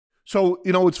So,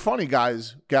 it's funny,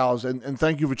 guys, gals, and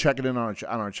thank you for checking in on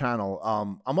our channel.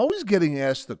 I'm always getting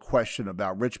asked the question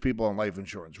about rich people and life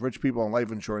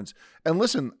insurance, And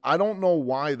listen, I don't know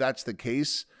why that's the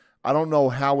case. I don't know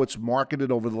how it's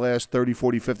marketed over the last 30,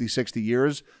 40, 50, 60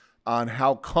 years on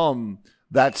how come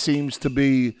that seems to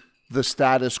be the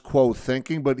status quo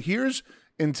thinking. But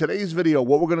in today's video,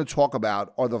 what we're going to talk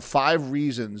about are the 5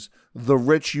 reasons the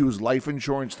rich use life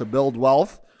insurance to build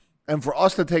wealth. And for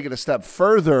us to take it a step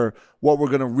further, what we're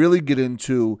going to really get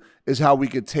into is how we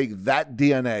could take that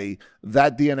DNA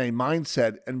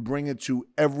mindset, and bring it to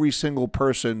every single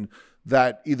person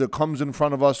that either comes in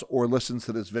front of us or listens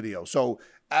to this video. So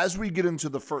as we get into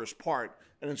the first part,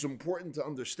 and it's important to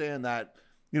understand that,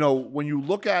 when you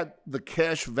look at the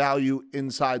cash value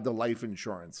inside the life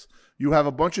insurance, you have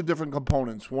a bunch of different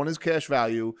components. One is cash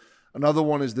value. Another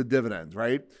one is the dividend,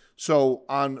 right? So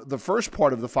on the first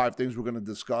part of the 5 things we're going to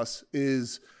discuss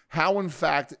is how, in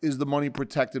fact, is the money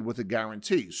protected with a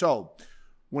guarantee. So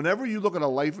whenever you look at a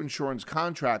life insurance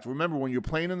contract, remember, when you're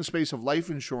playing in the space of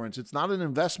life insurance, it's not an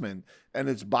investment, and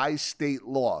it's by state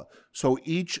law. So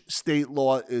each state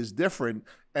law is different.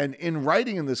 And in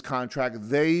writing in this contract,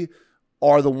 they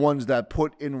are the ones that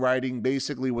put in writing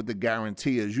basically what the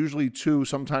guarantee is. Usually 2,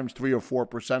 sometimes 3 or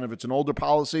 4%. If it's an older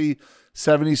policy,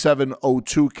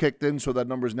 7702 kicked in, so that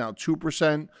number is now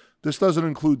 2%. This doesn't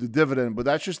include the dividend, but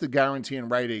that's just the guarantee in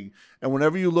writing. And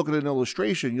whenever you look at an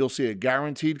illustration, you'll see a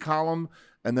guaranteed column,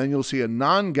 and then you'll see a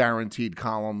non-guaranteed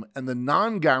column. And the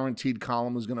non-guaranteed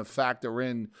column is going to factor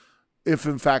in if,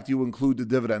 in fact, you include the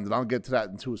dividend. And I'll get to that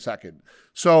in a second.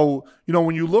 So,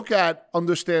 when you look at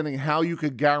understanding how you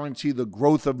could guarantee the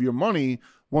growth of your money,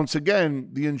 once again,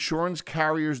 the insurance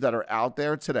carriers that are out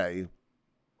there today,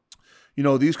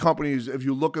 these companies, if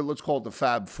you look at, let's call it the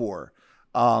Fab Four,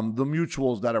 the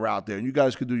mutuals that are out there, and you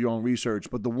guys could do your own research,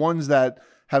 but the ones that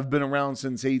have been around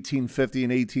since 1850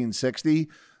 and 1860,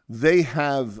 they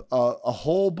have a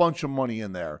whole bunch of money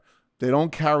in there. They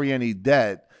don't carry any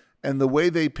debt. And the way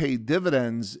they pay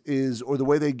dividends or the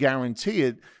way they guarantee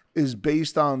it, is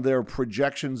based on their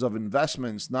projections of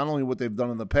investments, not only what they've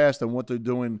done in the past and what they're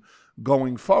doing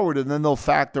going forward. And then they'll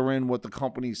factor in what the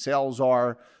company's sales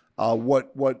are,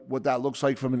 what that looks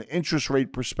like from an interest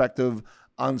rate perspective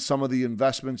on some of the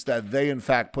investments that they, in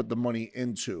fact, put the money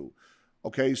into.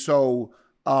 Okay, so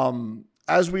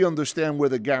as we understand where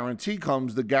the guarantee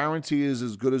comes, the guarantee is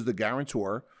as good as the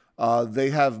guarantor. They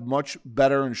have much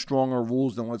better and stronger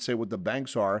rules than, let's say, what the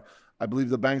banks are. I believe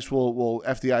the banks will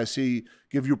FDIC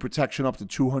give you protection up to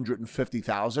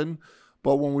 $250,000.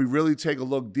 But when we really take a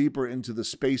look deeper into the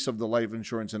space of the life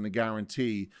insurance and the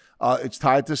guarantee, it's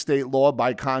tied to state law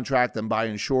by contract and by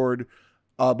the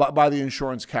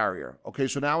insurance carrier. Okay,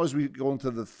 so now as we go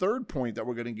into the third point that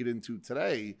we're going to get into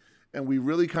today, and we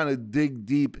really kind of dig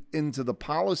deep into the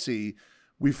policy,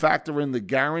 we factor in the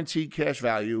guaranteed cash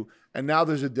value, and now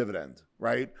there's a dividend,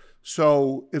 right?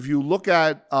 So if you look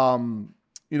at,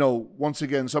 once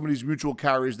again, some of these mutual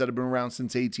carriers that have been around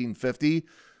since 1850,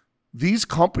 these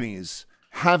companies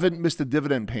haven't missed a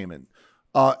dividend payment.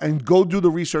 And go do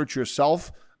the research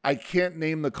yourself. I can't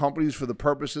name the companies for the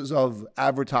purposes of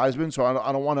advertisement, so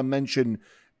I don't want to mention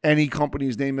any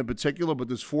company's name in particular, but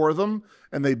there's 4 of them,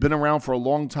 and they've been around for a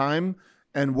long time.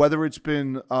 And whether it's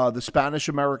been the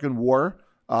Spanish-American War,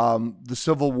 the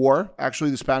Civil War,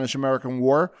 actually the Spanish-American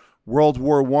War, World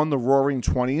War I, the Roaring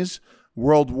 20s,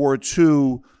 World War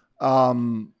II,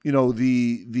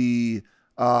 the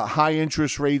high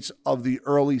interest rates of the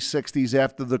early 60s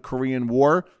after the Korean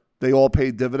War, they all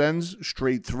paid dividends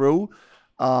straight through.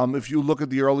 If you look at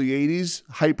the early 80s,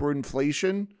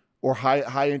 hyperinflation or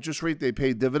high interest rate, they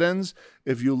paid dividends.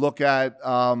 If you look at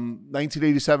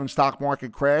 1987 stock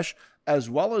market crash, as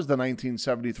well as the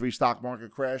 1973 stock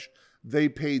market crash, they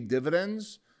paid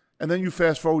dividends. And then you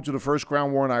fast forward to the first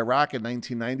ground war in Iraq in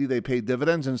 1990, they paid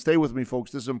dividends. And stay with me,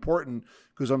 folks. This is important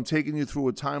because I'm taking you through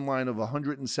a timeline of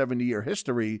 170-year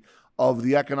history of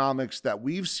the economics that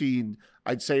we've seen,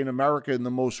 I'd say, in America in the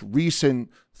most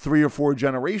recent 3 or 4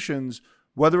 generations,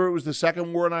 whether it was the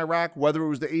second war in Iraq, whether it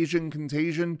was the Asian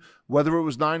contagion, whether it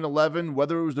was 9/11,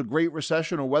 whether it was the Great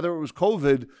Recession, or whether it was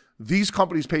COVID, these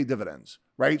companies paid dividends,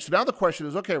 right? So now the question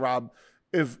is, okay, Rob,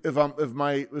 if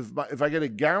I get a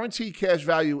guaranteed cash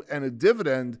value and a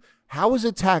dividend, how is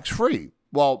it tax free?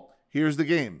 Well, here's the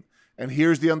game, and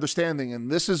here's the understanding, and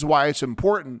this is why it's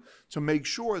important to make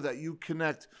sure that you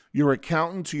connect your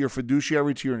accountant to your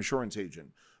fiduciary to your insurance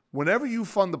agent. Whenever you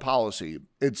fund the policy,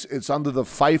 it's under the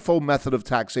FIFO method of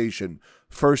taxation,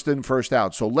 first in, first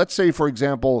out. So let's say, for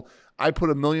example, I put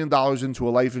 $1 million into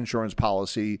a life insurance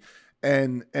policy,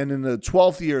 and in the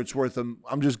 12th year, it's worth,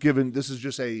 I'm just giving, this is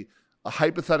just a a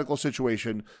hypothetical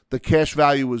situation, the cash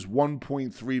value is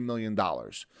 $1.3 million.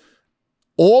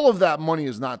 All of that money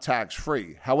is not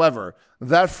tax-free. However,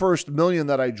 that first $1 million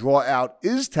that I draw out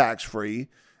is tax-free,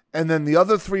 and then the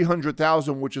other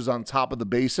 $300,000, which is on top of the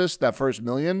basis, that first $1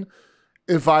 million,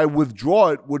 if I withdraw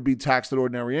it, would be taxed at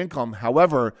ordinary income.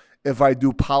 However, if I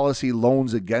do policy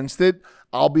loans against it,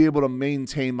 I'll be able to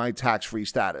maintain my tax-free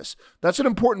status. That's an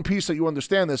important piece that you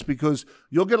understand this, because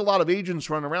you'll get a lot of agents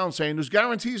running around saying there's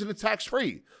guarantees and it's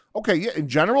tax-free. Okay, yeah, in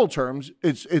general terms,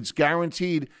 it's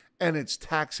guaranteed and it's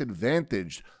tax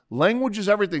advantaged. Language is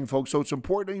everything, folks, so it's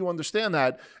important that you understand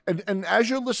that. And as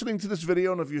you're listening to this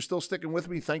video, and if you're still sticking with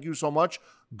me, thank you so much.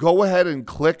 Go ahead and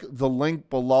click the link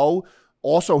below.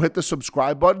 Also, hit the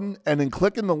subscribe button, and then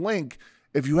click in the link.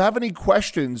 If you have any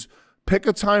questions, pick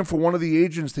a time for one of the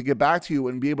agents to get back to you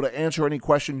and be able to answer any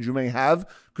questions you may have,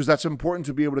 because that's important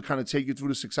to be able to kind of take you through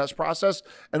the success process.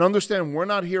 And understand, we're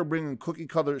not here bringing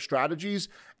cookie-cutter strategies.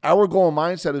 Our goal and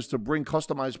mindset is to bring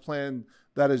customized plan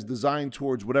that is designed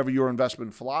towards whatever your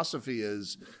investment philosophy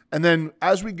is. And then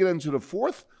as we get into the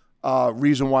fourth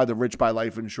reason why the rich buy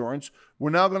life insurance, we're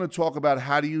now going to talk about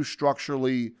how do you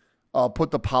structurally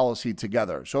put the policy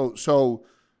together. So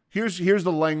here's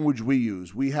the language we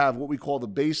use. We have what we call the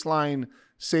baseline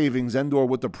savings and/or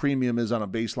what the premium is on a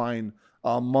baseline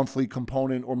monthly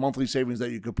component or monthly savings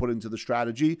that you could put into the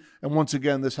strategy. And once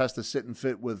again, this has to sit and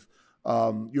fit with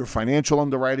your financial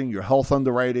underwriting, your health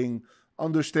underwriting,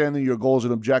 understanding your goals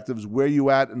and objectives, where you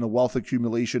at in the wealth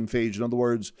accumulation phase. In other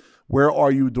words, where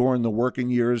are you during the working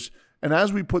years? And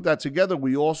as we put that together,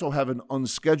 we also have an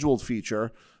unscheduled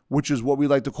feature, which is what we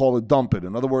like to call a dump it.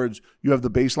 In other words, you have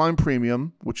the baseline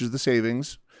premium, which is the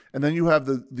savings, and then you have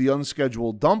the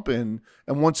unscheduled dump in.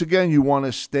 And once again, you want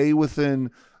to stay within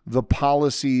the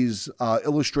policy's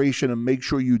illustration and make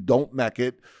sure you don't mech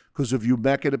it, because if you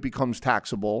mech it, it becomes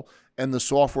taxable, and the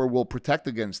software will protect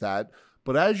against that.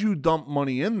 But as you dump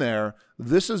money in there,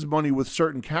 this is money with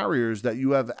certain carriers that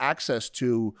you have access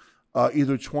to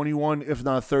either 21, if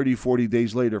not 30, 40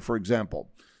 days later, for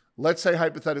example. Let's say,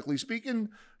 hypothetically speaking,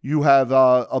 you have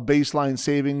a baseline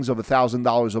savings of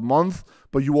 $1,000 a month,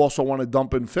 but you also want to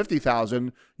dump in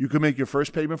 $50,000. You can make your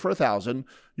first payment for $1,000.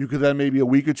 You could then maybe a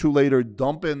week or two later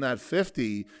dump in that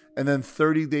 $50, and then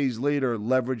 30 days later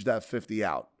leverage that $50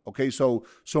 out. Okay, so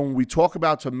when we talk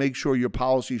about to make sure your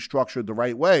policy is structured the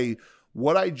right way,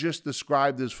 what I just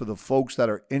described is for the folks that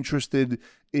are interested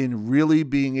in really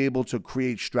being able to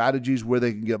create strategies where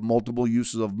they can get multiple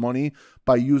uses of money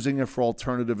by using it for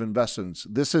alternative investments.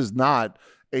 This is not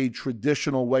a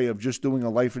traditional way of just doing a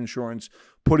life insurance,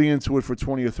 putting into it for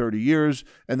 20 or 30 years,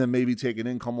 and then maybe taking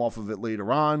income off of it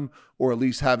later on, or at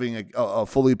least having a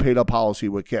fully paid up policy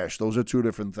with cash. Those are two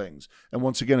different things. And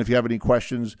once again, if you have any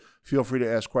questions, feel free to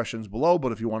ask questions below.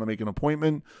 But if you want to make an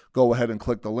appointment, go ahead and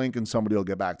click the link and somebody will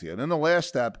get back to you. And then the last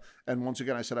step, and once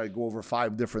again, I said I'd go over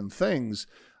 5 different things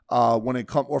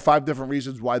or 5 different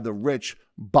reasons why the rich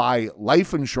buy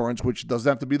life insurance, which doesn't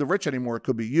have to be the rich anymore. It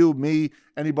could be you, me,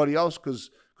 anybody else, because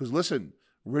listen,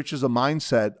 rich is a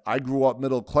mindset. I grew up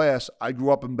middle class. I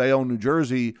grew up in Bayonne, New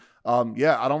Jersey.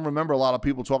 Yeah, I don't remember a lot of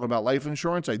people talking about life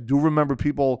insurance. I do remember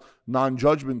people,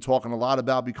 non-judgment, talking a lot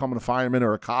about becoming a fireman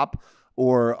or a cop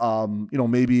or,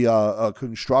 maybe a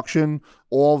construction.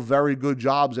 All very good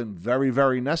jobs and very,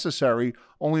 very necessary.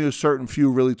 Only a certain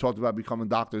few really talked about becoming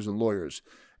doctors and lawyers.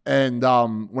 And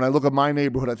when I look at my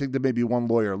neighborhood, I think there may be one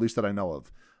lawyer, at least that I know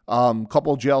of.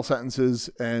 Couple jail sentences,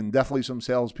 and definitely some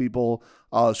salespeople,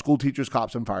 school teachers,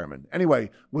 cops, and firemen. Anyway,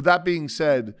 with that being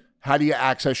said, how do you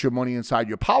access your money inside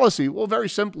your policy? Well, very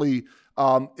simply,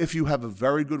 if you have a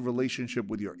very good relationship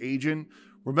with your agent.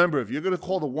 Remember, if you're going to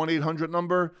call the 1-800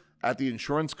 number at the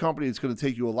insurance company, it's going to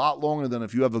take you a lot longer than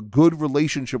if you have a good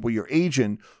relationship with your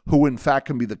agent, who in fact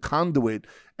can be the conduit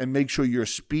and make sure your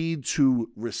speed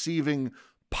to receiving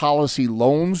policy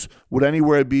loans would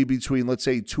anywhere be between, let's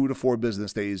say, 2 to 4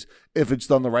 business days if it's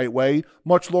done the right way.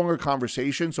 Much longer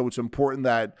conversation. So it's important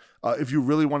that if you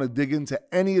really want to dig into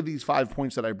any of these 5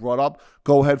 points that I brought up,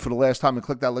 go ahead for the last time and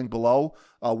click that link below.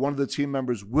 One of the team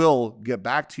members will get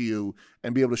back to you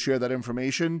and be able to share that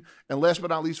information. And last but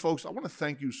not least, folks, I want to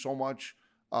thank you so much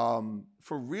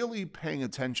for really paying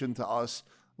attention to us,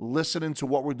 listening to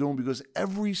what we're doing, because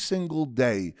every single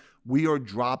day we are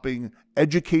dropping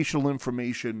educational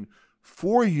information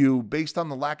for you based on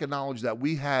the lack of knowledge that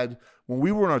we had when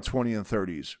we were in our 20s and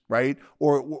 30s, right?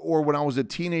 Or when I was a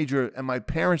teenager and my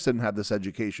parents didn't have this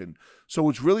education. So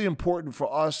it's really important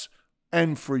for us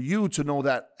and for you to know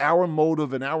that our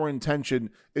motive and our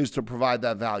intention is to provide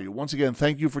that value. Once again,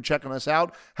 thank you for checking us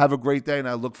out. Have a great day, and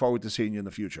I look forward to seeing you in the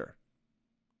future.